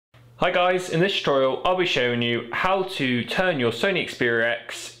Hi guys, in this tutorial I'll be showing you how to turn your Sony Xperia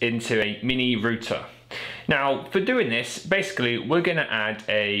X into a mini router. Now for doing this, basically we're going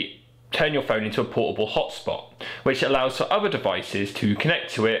to turn your phone into a portable hotspot, which allows for other devices to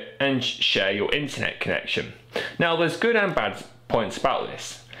connect to it and share your internet connection. Now there's good and bad points about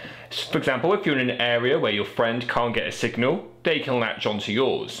this. For example, if you're in an area where your friend can't get a signal, they can latch onto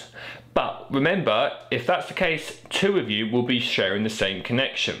yours. But remember, if that's the case, two of you will be sharing the same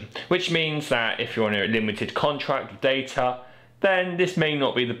connection, which means that if you're on a limited contract with data, then this may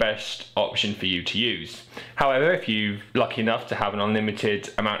not be the best option for you to use. However, if you're lucky enough to have an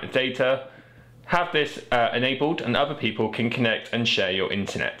unlimited amount of data, have this enabled and other people can connect and share your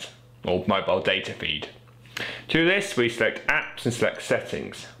internet or mobile data feed. To do this, we select apps and select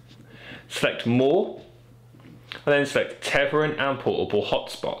settings. Select more, and then select tethering and portable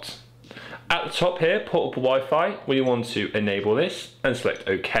hotspots. At the top here, portable Wi-Fi, we want to enable this and select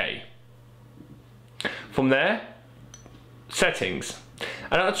OK. From there, settings.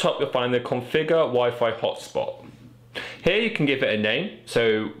 And at the top you'll find the configure Wi-Fi hotspot. Here you can give it a name.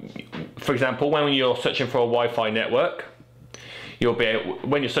 So for example, when you're searching for a Wi-Fi network,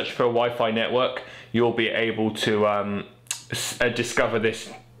 you'll be able to discover this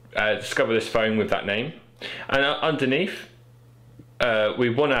phone with that name. And underneath, we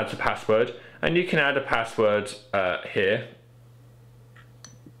want to add a password, and you can add a password here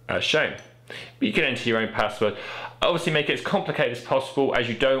as shown. But you can enter your own password. Obviously make it as complicated as possible, as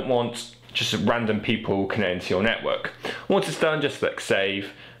you don't want just random people connecting to your network. Once it's done, just click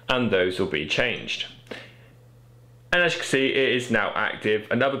save and those will be changed. And as you can see, it is now active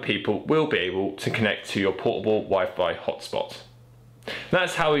and other people will be able to connect to your portable Wi-Fi hotspot.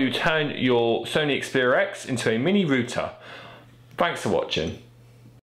 That's how you turn your Sony Xperia X into a mini router. Thanks for watching.